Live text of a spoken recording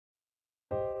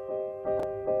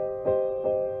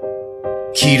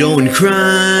Keto and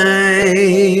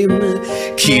crime,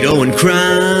 keto and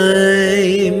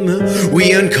crime.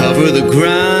 We uncover the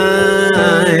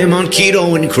grime on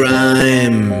keto and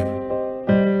crime.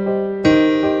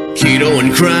 Keto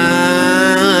and crime,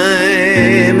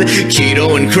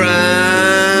 keto and crime.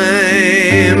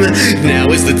 Now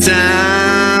is the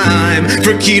time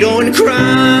for keto and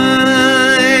crime.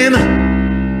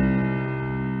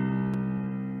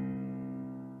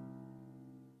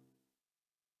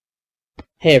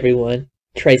 Hey everyone,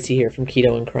 Tracy here from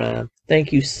Keto and Crime.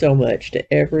 Thank you so much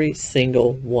to every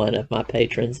single one of my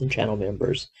patrons and channel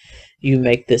members. You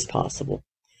make this possible.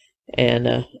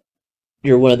 And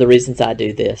you're one of the reasons I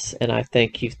do this. And I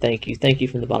thank you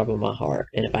from the bottom of my heart.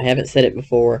 And if I haven't said it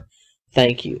before,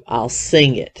 thank you. I'll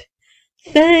sing it.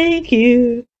 Thank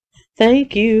you.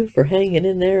 Thank you for hanging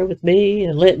in there with me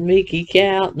and letting me geek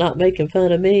out, not making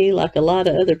fun of me like a lot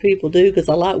of other people do, because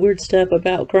I like weird stuff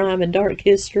about crime and dark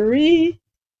history.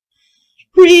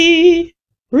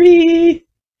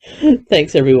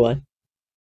 Thanks, everyone.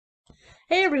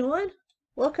 Hey, everyone.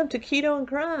 Welcome to Keto and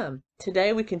Crime.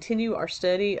 Today we continue our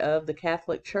study of the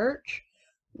Catholic Church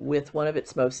with one of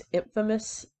its most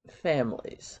infamous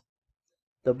families,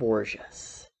 the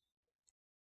Borgias.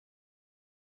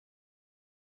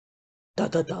 Da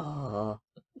da da.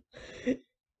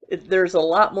 There's a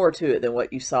lot more to it than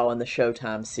what you saw in the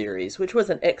Showtime series, which was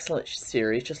an excellent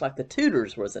series, just like The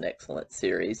Tudors was an excellent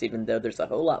series, even though there's a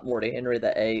whole lot more to Henry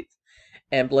VIII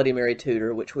and Bloody Mary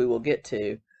Tudor, which we will get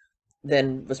to,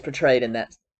 than was portrayed in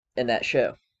that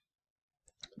show.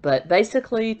 But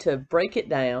basically, to break it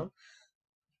down,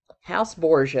 House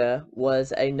Borgia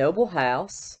was a noble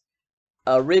house,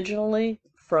 originally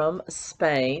from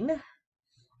Spain.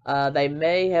 They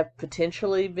may have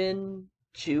potentially been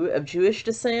of Jewish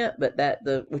descent, but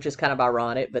which is kind of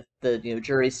ironic, but the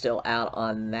jury's still out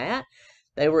on that.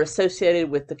 They were associated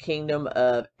with the kingdom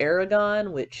of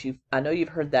Aragon, which I know you've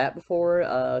heard that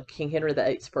before. King Henry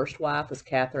VIII's first wife was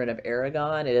Catherine of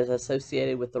Aragon. It is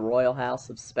associated with the royal house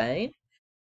of Spain.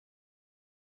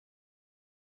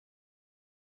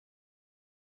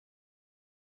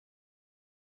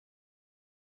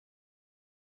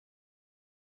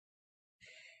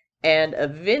 And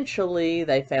eventually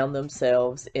they found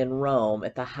themselves in Rome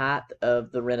at the height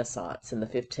of the Renaissance in the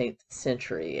 15th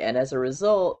century. And as a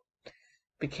result,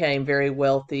 became very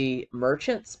wealthy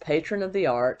merchants, patron of the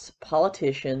arts,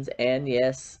 politicians, and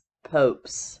yes,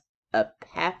 popes. A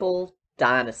papal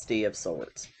dynasty of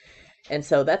sorts. And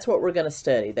so that's what we're going to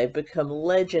study. They've become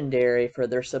legendary for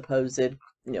their supposed,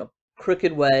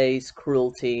 crooked ways,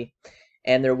 cruelty,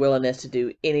 and their willingness to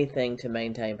do anything to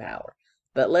maintain power.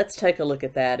 But let's take a look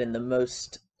at that in the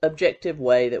most objective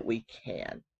way that we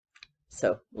can.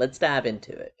 So let's dive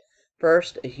into it.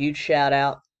 First, a huge shout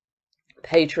out,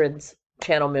 patrons,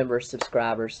 channel members,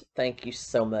 subscribers. Thank you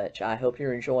so much. I hope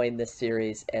you're enjoying this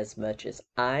series as much as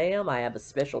I am. I have a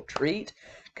special treat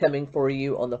coming for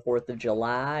you on the 4th of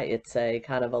July. It's a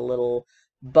kind of a little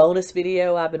bonus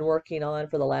video I've been working on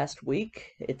for the last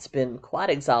week. It's been quite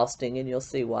exhausting, and you'll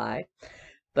see why.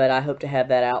 But I hope to have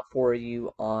that out for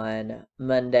you on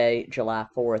Monday, July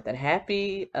 4th. And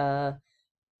happy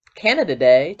Canada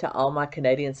Day to all my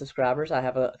Canadian subscribers. I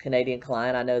have a Canadian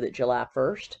client. I know that July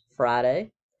 1st,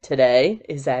 Friday, today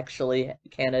is actually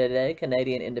Canada Day,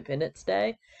 Canadian Independence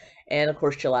Day. And of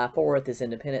course, July 4th is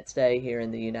Independence Day here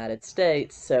in the United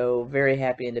States. So very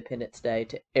happy Independence Day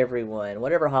to everyone,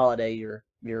 whatever holiday you're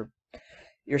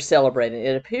celebrating.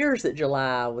 It appears that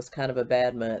July was kind of a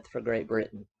bad month for Great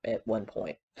Britain at one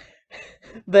point.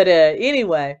 But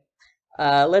anyway,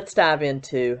 let's dive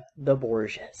into the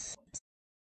Borgias.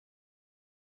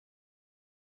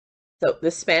 So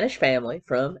this Spanish family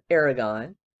from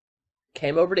Aragon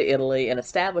came over to Italy and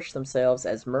established themselves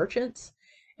as merchants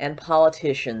and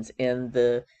politicians in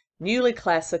the newly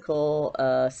classical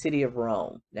city of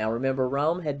Rome. Now remember,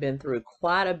 Rome had been through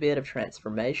quite a bit of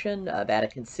transformation.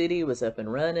 Vatican City was up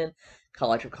and running,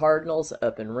 College of Cardinals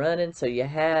up and running, so you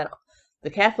had the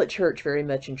Catholic Church very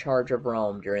much in charge of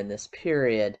Rome during this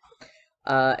period.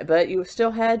 But you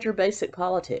still had your basic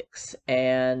politics,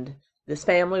 and this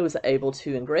family was able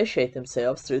to ingratiate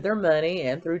themselves through their money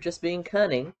and through just being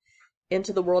cunning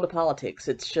into the world of politics.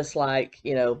 It's just like,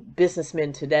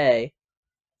 businessmen today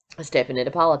stepping into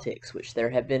politics, which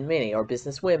there have been many, or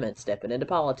businesswomen stepping into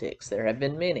politics, there have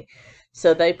been many.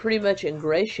 So they pretty much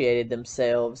ingratiated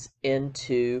themselves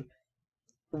into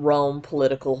Rome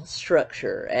political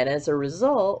structure. And as a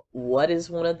result, what is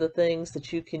one of the things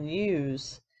that you can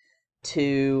use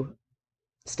to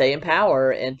stay in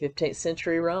power in 15th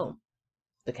century Rome?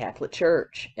 The Catholic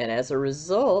Church. And as a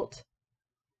result,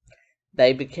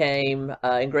 They became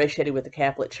ingratiated with the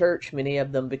Catholic Church, many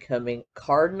of them becoming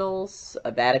cardinals,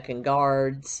 Vatican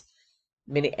guards,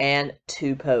 and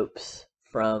two popes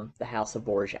from the House of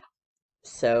Borgia.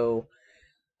 So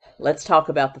let's talk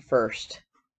about the first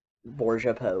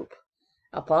Borgia pope.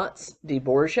 Alphonse de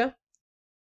Borgia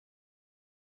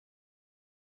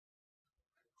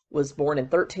was born in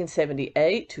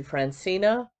 1378 to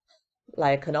Francina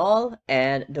Laicanal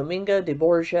and Domingo de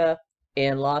Borgia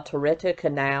in La Torreta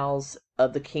Canals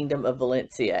of the Kingdom of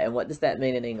Valencia. And what does that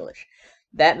mean in English?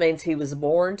 That means he was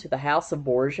born to the House of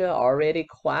Borgia, already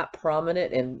quite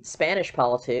prominent in Spanish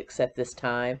politics at this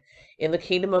time, in the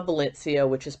Kingdom of Valencia,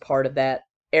 which is part of that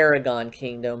Aragon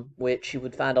kingdom, which you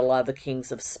would find a lot of the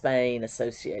kings of Spain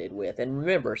associated with. And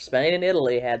remember, Spain and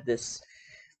Italy had this,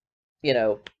 you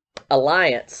know,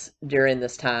 alliance during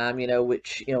this time,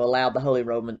 which, allowed the Holy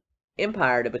Roman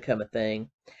Empire to become a thing.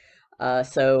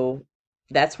 So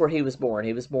that's where he was born.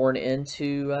 He was born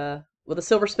into with a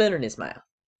silver spoon in his mouth.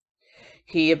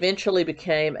 He eventually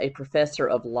became a professor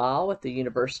of law at the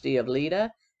University of Lleida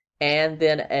and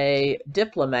then a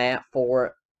diplomat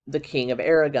for the King of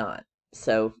Aragon.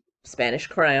 So Spanish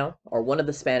crown, or one of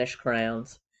the Spanish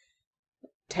crowns,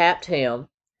 tapped him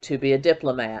to be a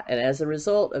diplomat. And as a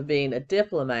result of being a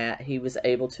diplomat, he was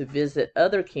able to visit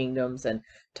other kingdoms and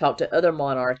talk to other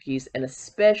monarchies, and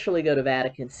especially go to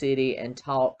Vatican City and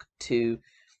talk to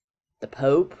the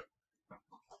Pope,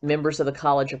 members of the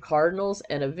College of Cardinals,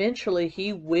 and eventually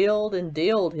he willed and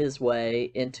dealed his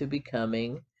way into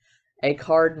becoming a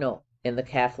cardinal in the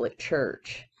Catholic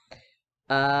Church.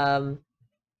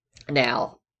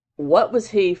 Now, what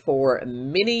was he for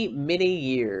many, many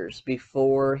years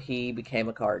before he became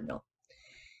a cardinal?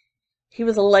 He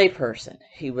was a layperson.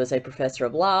 He was a professor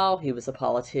of law. He was a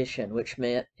politician, which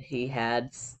meant he had,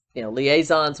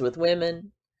 liaisons with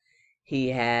women. He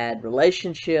had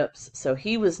relationships. So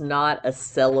he was not a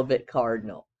celibate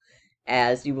cardinal,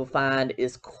 as you will find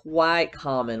is quite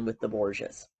common with the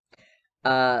Borgias.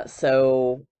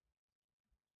 So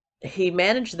he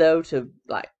managed, though, to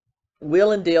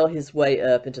will and deal his way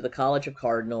up into the College of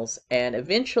Cardinals, and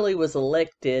eventually was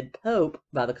elected Pope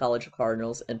by the College of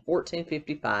Cardinals in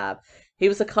 1455. He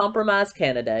was a compromise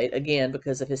candidate, again,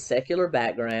 because of his secular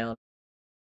background.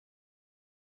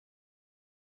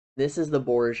 This is the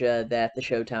Borgia that the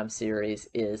Showtime series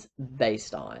is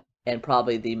based on, and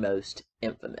probably the most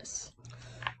infamous.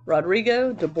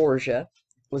 Rodrigo de Borgia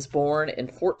was born in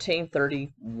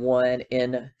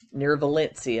 1431 near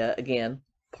Valencia, again,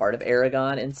 part of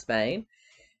Aragon in Spain.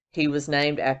 He was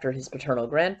named after his paternal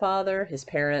grandfather. His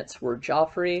parents were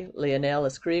Geoffrey Leonel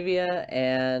Escrivia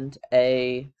and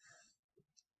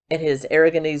his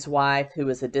Aragonese wife, who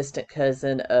was a distant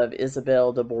cousin of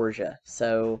Isabel de Borgia.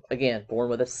 So again, born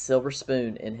with a silver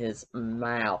spoon in his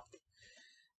mouth.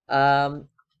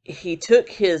 He took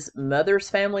his mother's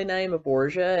family name of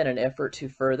Borgia in an effort to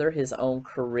further his own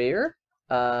career,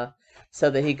 so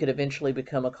that he could eventually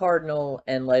become a cardinal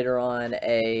and later on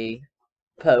a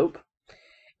pope,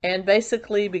 and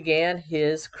basically began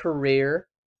his career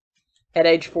at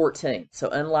age 14. So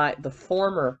unlike the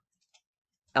former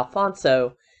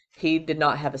Alfonso, he did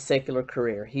not have a secular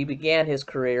career. He began his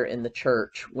career in the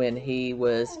church when he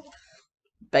was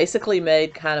basically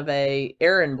made kind of a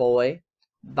errand boy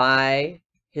by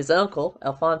his uncle,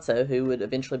 Alfonso, who would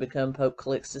eventually become Pope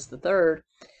Calixtus III,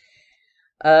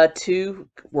 to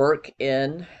work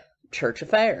in church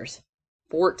affairs.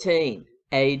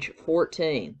 Age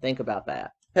 14. Think about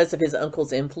that. Because of his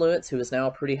uncle's influence, who is now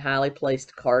a pretty highly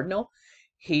placed cardinal,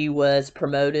 he was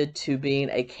promoted to being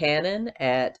a canon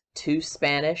at two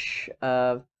Spanish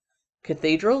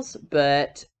cathedrals,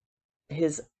 but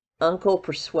his uncle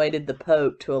persuaded the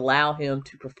Pope to allow him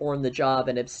to perform the job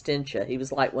in absentia. He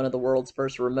was like one of the world's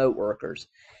first remote workers.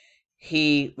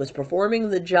 He was performing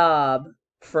the job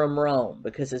from Rome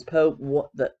because his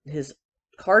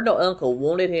cardinal uncle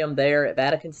wanted him there at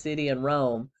Vatican City in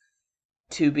Rome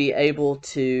to be able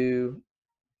to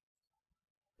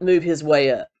move his way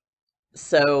up.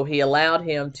 So he allowed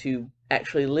him to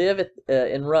actually live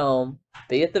in Rome,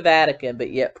 be at the Vatican,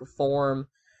 but yet perform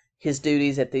his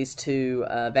duties at these two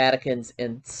Vaticans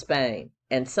in Spain.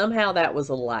 And somehow that was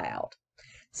allowed.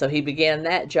 So he began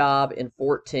that job in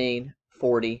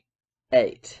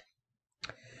 1448.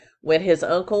 When his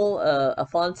uncle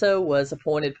Alfonso was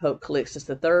appointed Pope Calixtus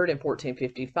III in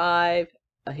 1455,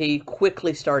 he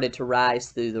quickly started to rise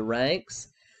through the ranks,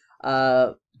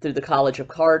 through the College of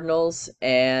Cardinals,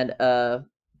 and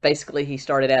basically he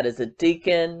started out as a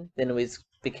deacon, then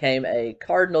became a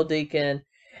cardinal deacon,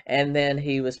 and then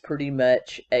he was pretty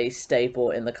much a staple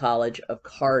in the College of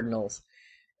Cardinals.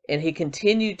 And he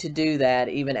continued to do that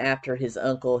even after his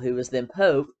uncle, who was then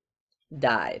Pope,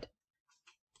 died.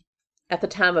 At the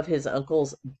time of his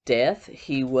uncle's death,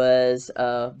 he was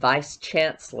vice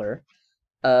chancellor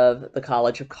of the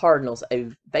College of Cardinals,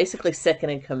 basically second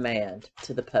in command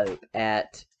to the Pope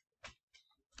at,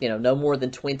 no more than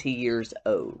 20 years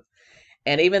old.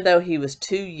 And even though he was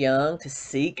too young to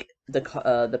seek the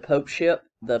popeship,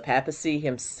 the papacy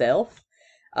himself,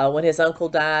 when his uncle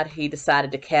died, he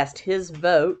decided to cast his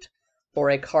vote for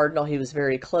a cardinal he was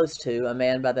very close to, a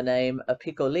man by the name of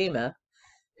Piccolomini,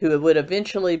 who would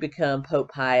eventually become Pope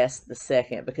Pius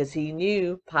II, because he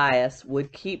knew Pius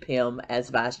would keep him as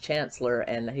vice chancellor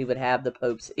and he would have the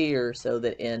Pope's ear, so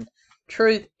that in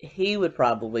truth, he would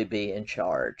probably be in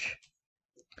charge.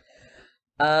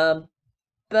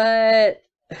 But,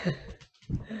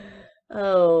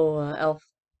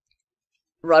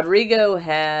 Rodrigo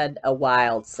had a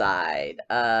wild side.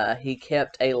 He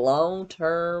kept a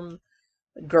long-term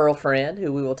girlfriend,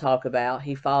 who we will talk about.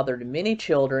 He fathered many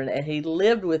children, and he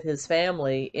lived with his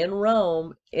family in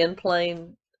Rome in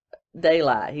plain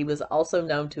daylight. He was also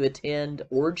known to attend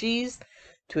orgies,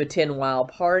 to attend wild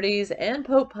parties, and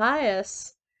Pope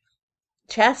Pius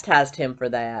chastised him for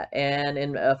that. And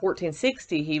in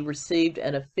 1460, he received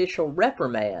an official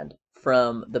reprimand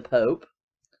from the Pope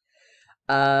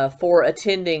for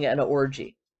attending an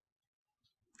orgy.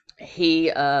 He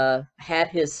had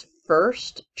his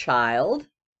first child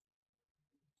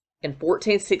in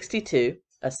 1462,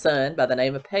 a son by the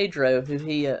name of Pedro, who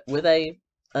he, with a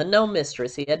unknown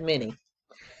mistress, he had many,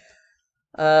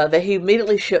 that he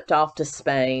immediately shipped off to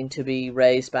Spain to be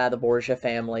raised by the Borgia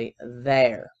family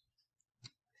there.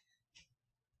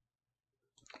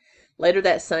 Later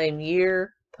that same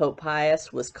year, Pope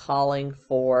Pius was calling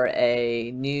for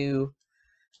a new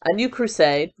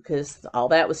crusade, because all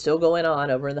that was still going on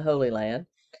over in the Holy Land.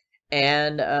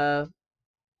 And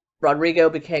Rodrigo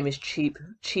became his chief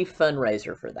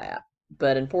fundraiser for that.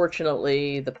 But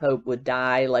unfortunately, the Pope would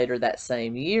die later that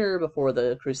same year before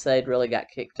the crusade really got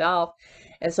kicked off.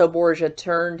 And so Borgia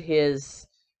turned his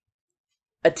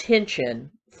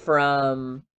attention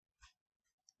from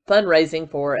fundraising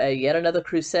for yet another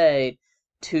crusade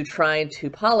to trying to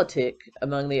politic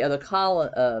among the other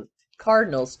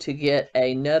cardinals to get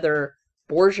another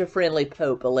Borgia-friendly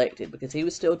Pope elected, because he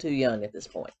was still too young at this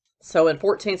point. So in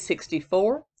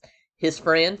 1464, his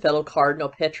friend, fellow Cardinal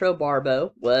Pietro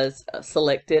Barbo, was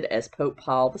selected as Pope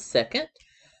Paul II.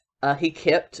 He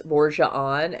kept Borgia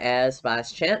on as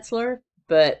vice chancellor,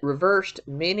 but reversed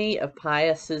many of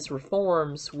Pius's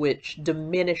reforms, which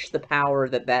diminished the power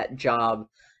that job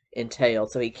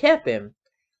entailed. So he kept him,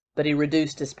 but he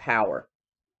reduced his power.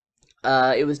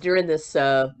 It was during this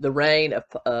the reign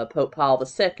of Pope Paul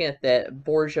II that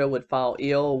Borgia would fall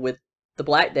ill with the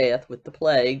Black Death, with the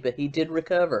plague, but he did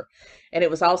recover. And it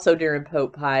was also during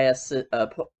Pope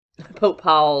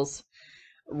Paul's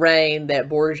reign that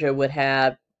Borgia would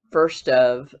have first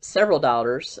of several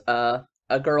daughters, a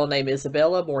girl named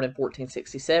Isabella, born in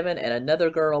 1467, and another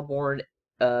girl born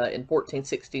in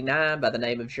 1469 by the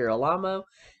name of Girolamo,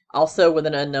 also with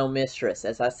an unknown mistress.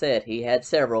 As I said, he had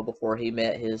several before he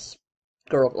met his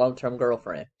long-term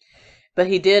girlfriend. But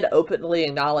he did openly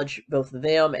acknowledge both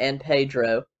them and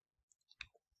Pedro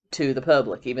to the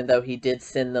public, even though he did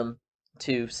send them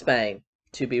to Spain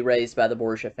to be raised by the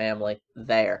Borgia family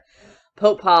there.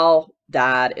 Pope Paul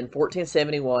died in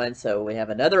 1471, so we have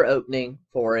another opening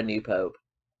for a new pope.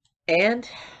 And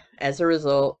as a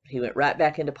result, he went right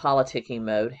back into politicking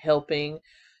mode, helping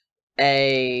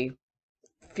a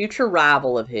future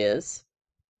rival of his,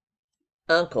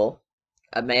 uncle,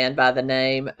 a man by the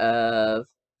name of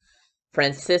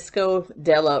Francisco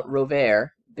della Rovere,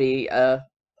 be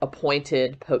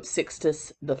appointed Pope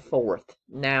Sixtus IV.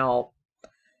 Now,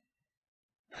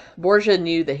 Borgia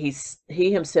knew that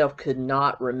he himself could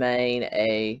not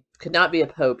be a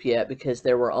pope yet, because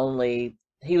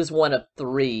he was one of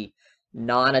 3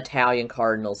 non-Italian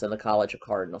cardinals in the College of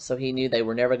Cardinals. So he knew they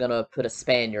were never going to put a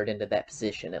Spaniard into that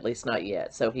position, at least not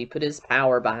yet. So he put his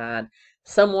power behind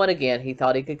someone, again, he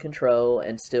thought he could control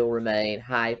and still remain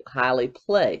highly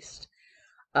placed.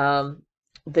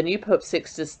 The new Pope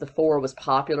Sixtus IV was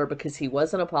popular because he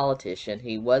wasn't a politician.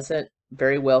 He wasn't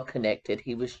very well connected.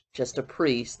 He was just a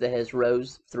priest that has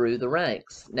rose through the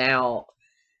ranks. Now,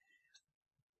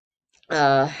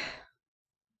 and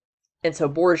so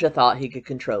Borgia thought he could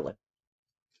control him.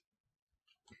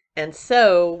 And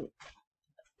so,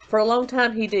 for a long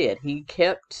time, he did. He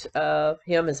kept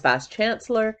him as vice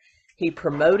chancellor. He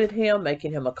promoted him,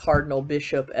 making him a cardinal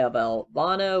bishop of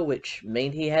Albano, which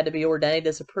meant he had to be ordained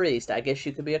as a priest. I guess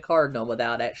you could be a cardinal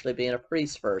without actually being a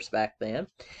priest first back then.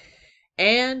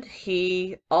 And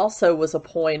he also was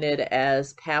appointed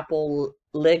as papal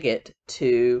legate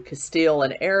to Castile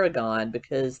and Aragon,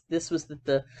 because this was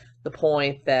the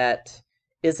point that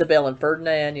Isabel and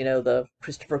Ferdinand, the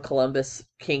Christopher Columbus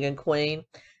king and queen,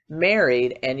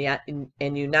 married and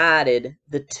united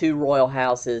the two royal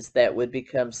houses that would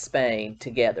become Spain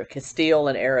together, Castile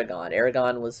and Aragon.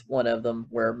 Aragon was one of them,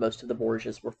 where most of the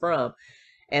Borgias were from.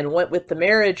 And with the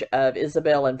marriage of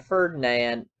Isabel and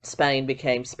Ferdinand, Spain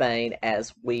became Spain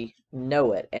as we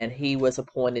know it. And he was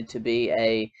appointed to be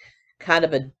a kind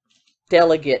of a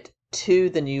delegate to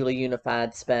the newly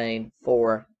unified Spain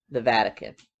for the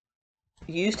Vatican.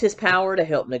 He used his power to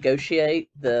help negotiate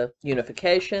the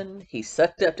unification. He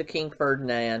sucked up to King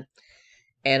Ferdinand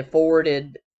and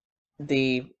forwarded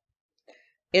the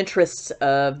interests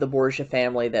of the Borgia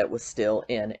family that was still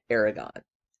in Aragon.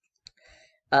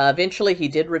 Eventually, he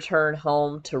did return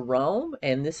home to Rome,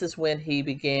 and this is when he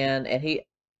began, and he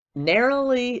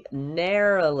narrowly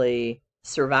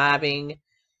surviving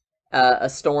a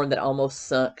storm that almost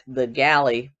sunk the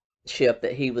galley ship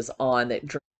that he was on.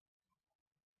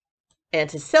 And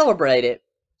to celebrate it,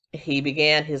 he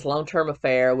began his long-term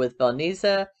affair with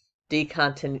Valnisa di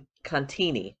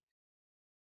Contini,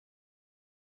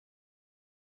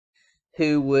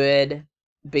 who would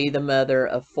be the mother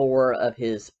of 4 of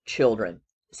his children.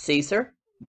 Caesar,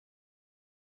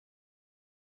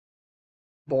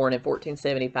 born in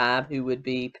 1475, who would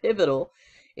be pivotal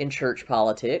in church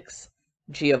politics.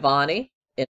 Giovanni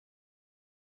in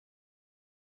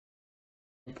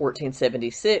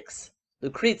 1476.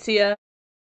 Lucrezia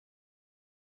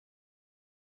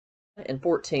in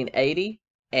 1480.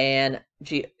 And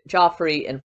Geoffrey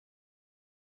in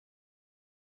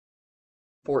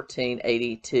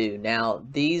 1482. Now,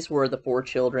 these were the 4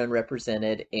 children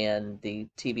represented in the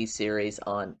TV series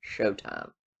on Showtime.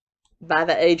 By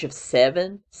the age of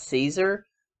 7, Caesar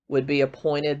would be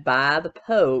appointed by the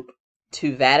Pope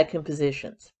to Vatican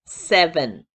positions.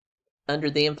 7,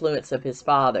 under the influence of his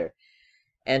father.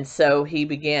 And so he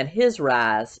began his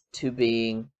rise to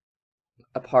being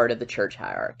a part of the church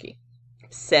hierarchy.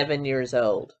 7 years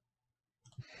old.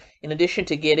 In addition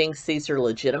to getting Caesar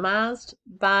legitimized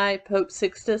by Pope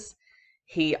Sixtus,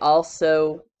 he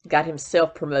also got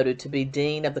himself promoted to be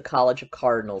Dean of the College of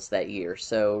Cardinals that year.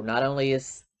 So not only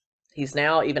is he's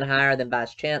now even higher than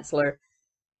Vice Chancellor,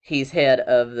 he's head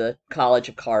of the College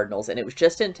of Cardinals. And it was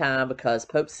just in time because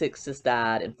Pope Sixtus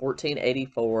died in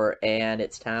 1484, and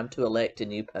it's time to elect a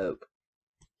new pope.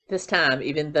 This time,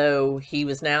 even though he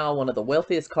was now one of the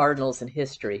wealthiest cardinals in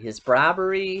history, his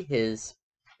bribery, his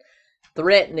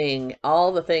threatening,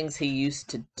 all the things he used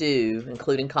to do,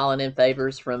 including calling in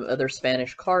favors from other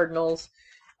Spanish cardinals,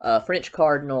 French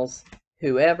cardinals,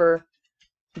 whoever,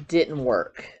 didn't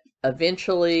work.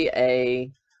 Eventually, a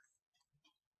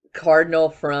cardinal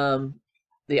from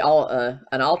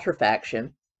an ultra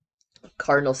faction,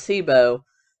 Cardinal Cibo,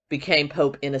 became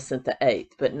Pope Innocent VIII,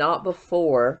 but not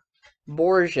before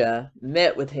Borgia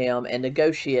met with him and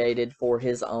negotiated for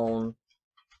his own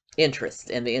interest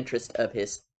and the interest of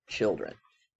his children.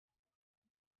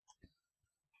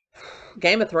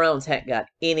 Game of Thrones hadn't got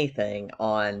anything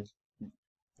on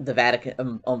the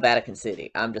Vatican, on Vatican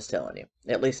City. I'm just telling you,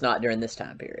 at least not during this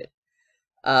time period.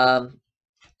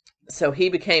 So he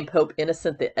became Pope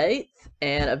Innocent VIII,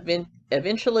 and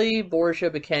eventually Borgia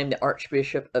became the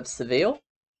Archbishop of Seville,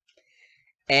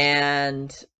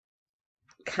 and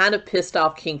kind of pissed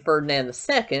off King Ferdinand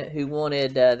II, who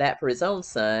wanted that for his own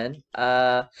son.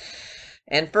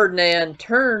 And Ferdinand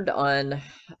turned on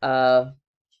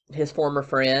his former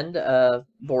friend,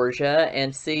 Borgia,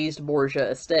 and seized Borgia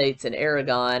estates in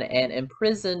Aragon and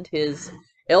imprisoned his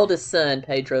eldest son,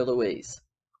 Pedro Luis.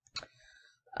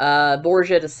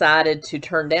 Borgia decided to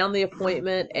turn down the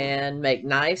appointment and make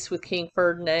nice with King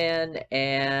Ferdinand,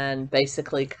 and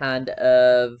basically kind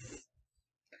of,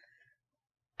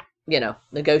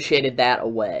 negotiated that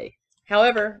away.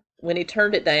 However, when he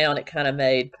turned it down, it kind of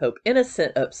made Pope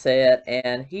Innocent upset,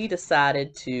 and he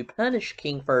decided to punish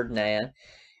King Ferdinand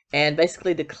and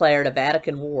basically declared a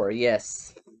Vatican war.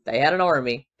 Yes, they had an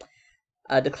army.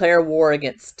 Declare war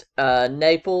against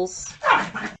Naples,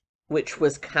 which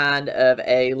was kind of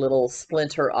a little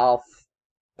splinter off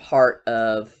part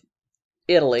of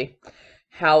Italy.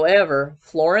 However,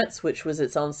 Florence, which was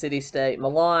its own city-state,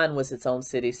 Milan was its own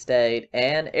city-state,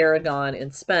 and Aragon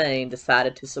in Spain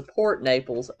decided to support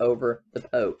Naples over the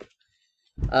Pope.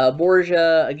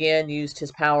 Borgia, again, used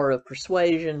his power of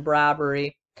persuasion,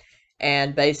 bribery,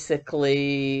 and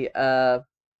basically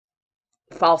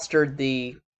fostered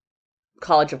the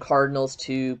College of Cardinals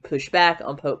to push back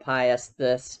on Pope Pius,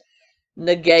 thus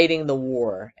negating the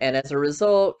war. And as a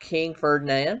result, King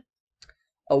Ferdinand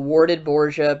awarded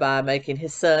Borgia by making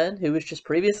his son, who was just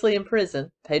previously in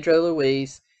prison, Pedro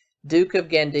Luis, Duke of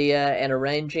Gandia, and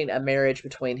arranging a marriage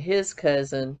between his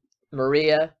cousin,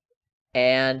 Maria,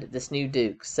 and this new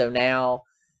duke. So now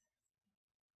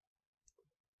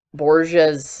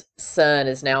Borgia's son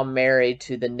is now married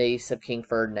to the niece of King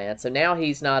Ferdinand. So now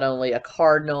he's not only a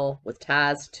cardinal with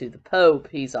ties to the Pope,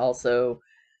 he's also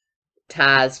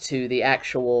ties to the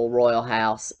actual royal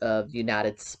house of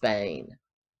United Spain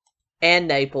and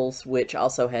Naples, which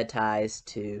also had ties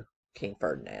to King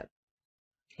Ferdinand.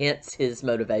 Hence his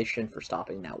motivation for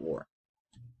stopping that war.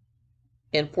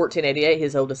 In 1488,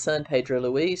 his oldest son, Pedro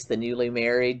Luis, the newly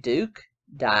married duke,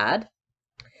 died.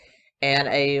 And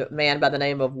a man by the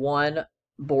name of Juan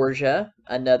Borgia,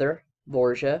 another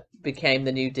Borgia, became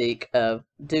the new Duke of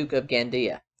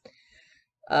Gandia.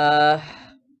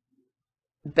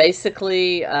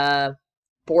 Basically,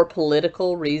 for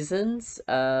political reasons,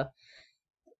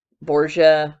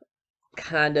 Borgia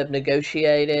kind of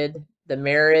negotiated the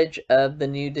marriage of the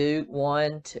new Duke,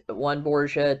 Juan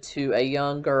Borgia, to a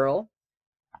young girl,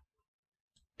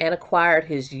 and acquired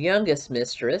his youngest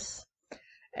mistress,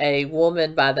 a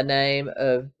woman by the name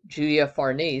of Julia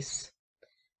Farnese,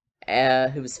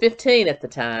 who was 15 at the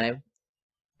time,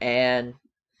 and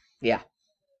yeah.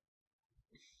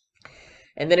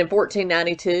 And then in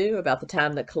 1492, about the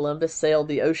time that Columbus sailed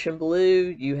the ocean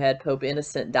blue, you had Pope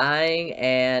Innocent dying,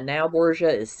 and now Borgia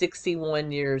is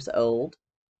 61 years old,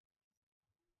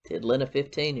 diddling a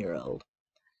 15-year-old.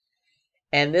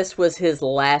 And this was his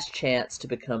last chance to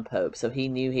become Pope, so he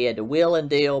knew he had to wheel and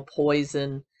deal,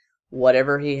 poison,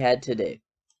 whatever he had to do.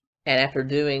 And after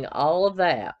doing all of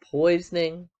that,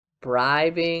 poisoning,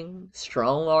 bribing,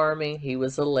 strong-arming, he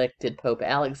was elected Pope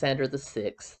Alexander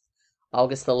VI,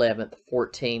 August 11th,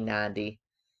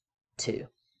 1492.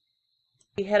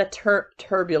 He had a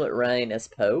turbulent reign as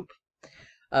Pope,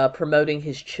 promoting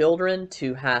his children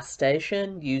to high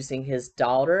station, using his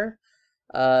daughter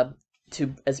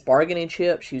as bargaining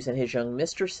chips, using his young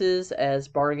mistresses as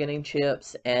bargaining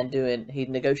chips, and he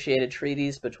negotiated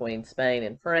treaties between Spain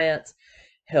and France,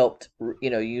 helped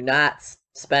unite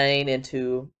Spain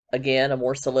into, again, a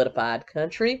more solidified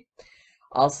country.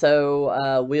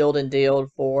 Also wheeled and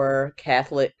dealed for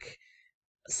Catholic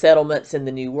settlements in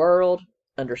the New World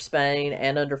under Spain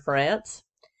and under France,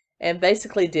 and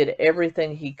basically did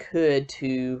everything he could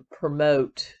to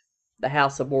promote the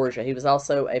House of Borgia. He was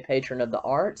also a patron of the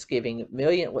arts, giving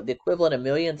the equivalent of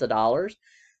millions of dollars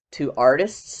to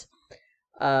artists.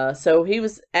 So he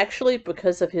was actually,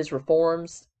 because of his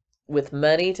reforms with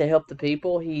money to help the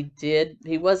people, he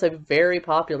was a very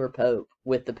popular pope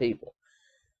with the people.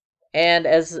 And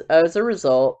as a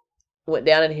result, went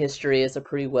down in history as a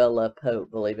pretty well-loved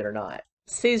pope, believe it or not.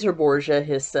 Caesar Borgia,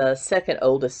 his second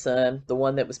oldest son, the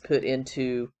one that was put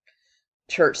into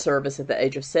church service at the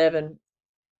age of 7,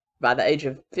 by the age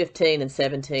of 15 and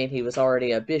 17, he was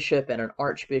already a bishop and an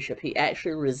archbishop. He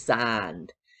actually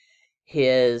resigned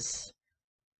his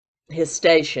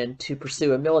station to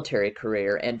pursue a military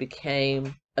career and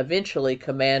became eventually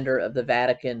commander of the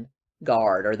Vatican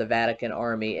Guard, or the Vatican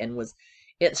Army, and was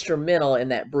instrumental in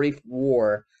that brief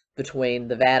war between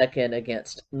the Vatican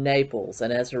against Naples.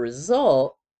 And as a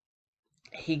result,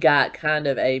 he got kind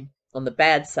of on the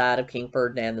bad side of King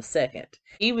Ferdinand II.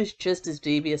 He was just as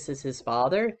devious as his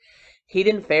father. He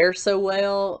didn't fare so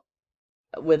well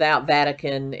without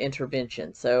Vatican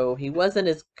intervention. So he wasn't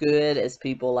as good as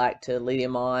people like to lead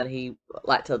him on. He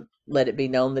liked to let it be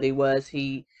known that he was.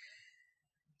 He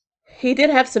did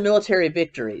have some military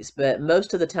victories, but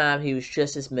most of the time he was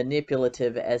just as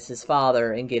manipulative as his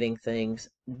father in getting things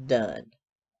done.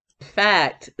 In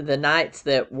fact, the knights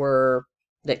that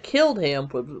killed him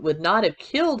would not have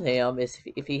killed him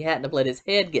if he hadn't have let his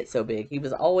head get so big. He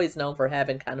was always known for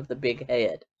having kind of the big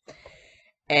head.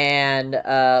 And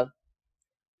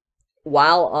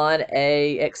while on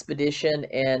a expedition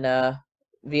in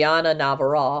Viana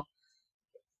Navarra,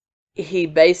 he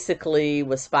basically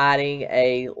was fighting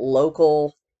a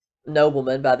local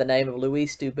nobleman by the name of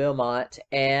Luis de Beaumont,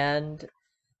 and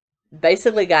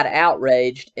basically got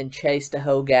outraged and chased a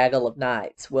whole gaggle of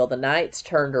knights. Well, the knights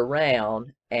turned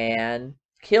around and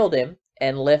killed him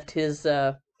and left his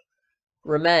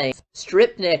remains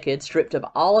stripped naked, stripped of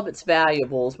all of its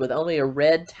valuables, with only a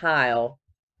red tile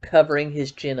covering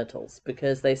his genitals,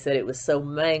 because they said it was so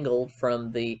mangled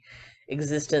from the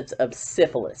existence of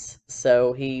syphilis.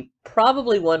 So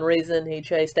one reason he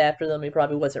chased after them, he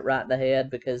probably wasn't right in the head,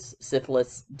 because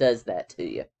syphilis does that to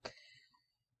you.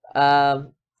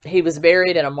 He was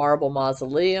buried in a marble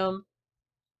mausoleum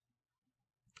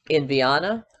in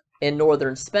Viana, in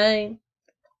northern Spain,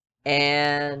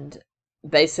 and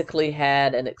basically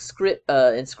had an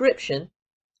inscription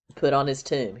put on his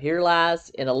tomb. Here lies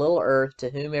in a little earth to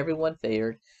whom everyone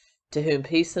feared, to whom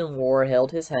peace and war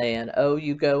held his hand. Oh,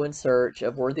 you go in search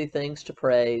of worthy things to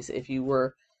praise. If you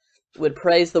would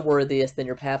praise the worthiest, then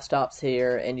your path stops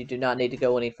here, and you do not need to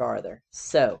go any farther.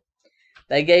 So,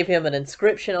 they gave him an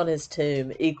inscription on his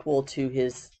tomb equal to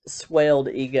his swelled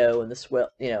ego and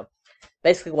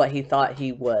basically what he thought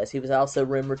he was. He was also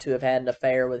rumored to have had an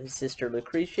affair with his sister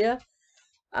Lucretia.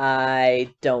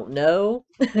 I don't know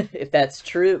if that's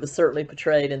true. It was certainly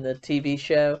portrayed in the TV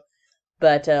show.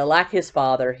 But like his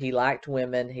father, he liked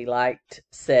women, he liked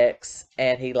sex,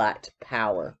 and he liked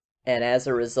power. And as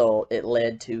a result, it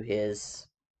led to his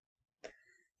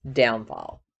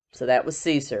downfall. So that was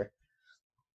Caesar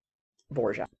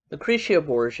Borgia. Lucretia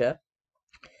Borgia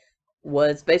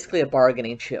was basically a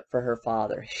bargaining chip for her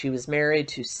father. She was married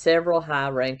to several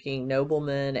high-ranking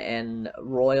noblemen and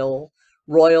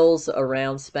royals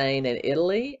around Spain and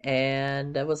Italy,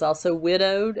 and was also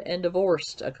widowed and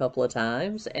divorced a couple of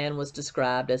times, and was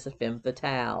described as a femme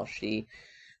fatale. She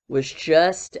was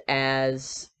just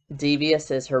as devious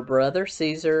as her brother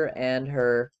Caesar and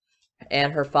her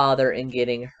father in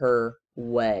getting her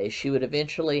way. She would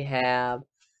eventually have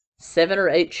 7 or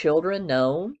 8 children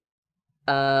known.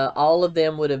 All of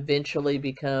them would eventually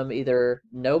become either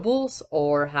nobles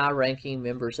or high-ranking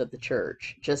members of the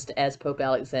church, just as Pope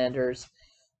Alexander's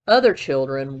other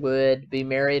children would be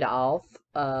married off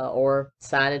or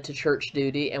signed into church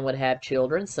duty and would have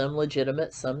children, some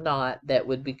legitimate, some not, that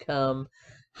would become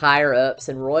higher ups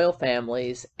in royal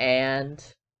families and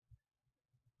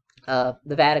the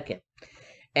Vatican.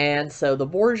 And so the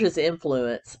Borgias'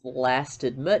 influence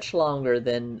lasted much longer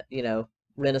than,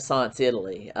 Renaissance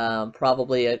Italy.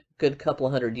 Probably a good couple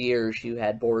of 100 years you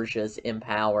had Borgias in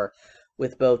power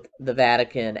with both the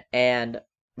Vatican and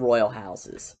royal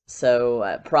houses.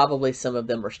 So probably some of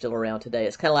them are still around today.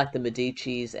 It's kind of like the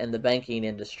Medicis and the banking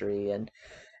industry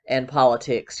and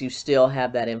politics. You still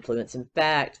have that influence. In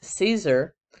fact,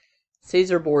 Caesar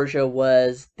Borgia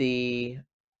was the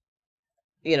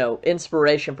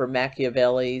inspiration for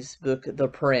Machiavelli's book, The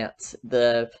Prince,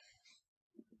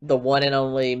 the one and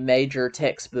only major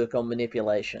textbook on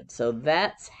manipulation. So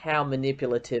that's how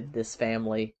manipulative this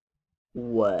family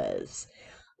was.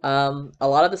 A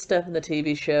lot of the stuff in the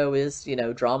TV show is,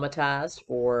 dramatized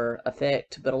for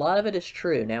effect, but a lot of it is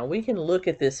true. Now, we can look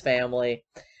at this family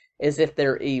as if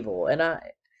they're evil,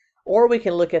 or we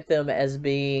can look at them as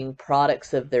being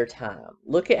products of their time.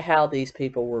 Look at how these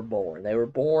people were born. They were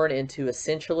born into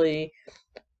essentially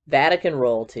Vatican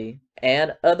royalty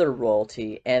and other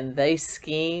royalty, and they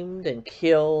schemed and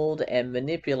killed and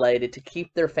manipulated to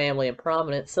keep their family in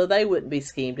prominence so they wouldn't be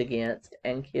schemed against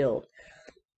and killed.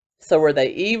 So were they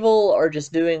evil or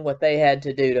just doing what they had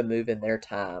to do to move in their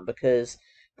time? Because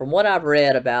from what I've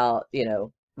read about,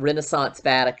 Renaissance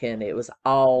Vatican, it was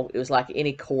like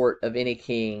any court of any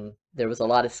king. There was a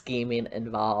lot of scheming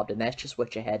involved, and that's just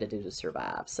what you had to do to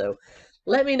survive. So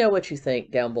let me know what you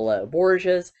think down below.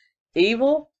 Borgias,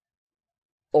 evil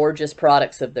or just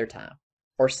products of their time,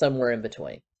 or somewhere in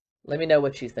between? Let me know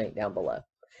what you think down below.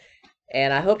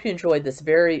 And I hope you enjoyed this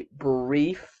very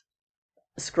brief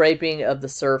scraping of the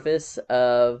surface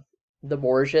of the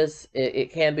Borgias.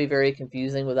 It can be very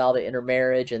confusing with all the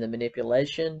intermarriage and the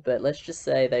manipulation, but let's just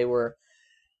say they were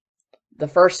the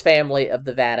first family of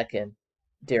the Vatican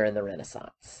during the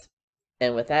Renaissance.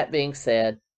 And with that being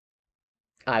said,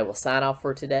 I will sign off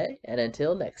for today, and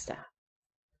until next time,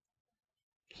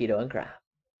 Keto and Crime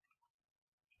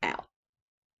out.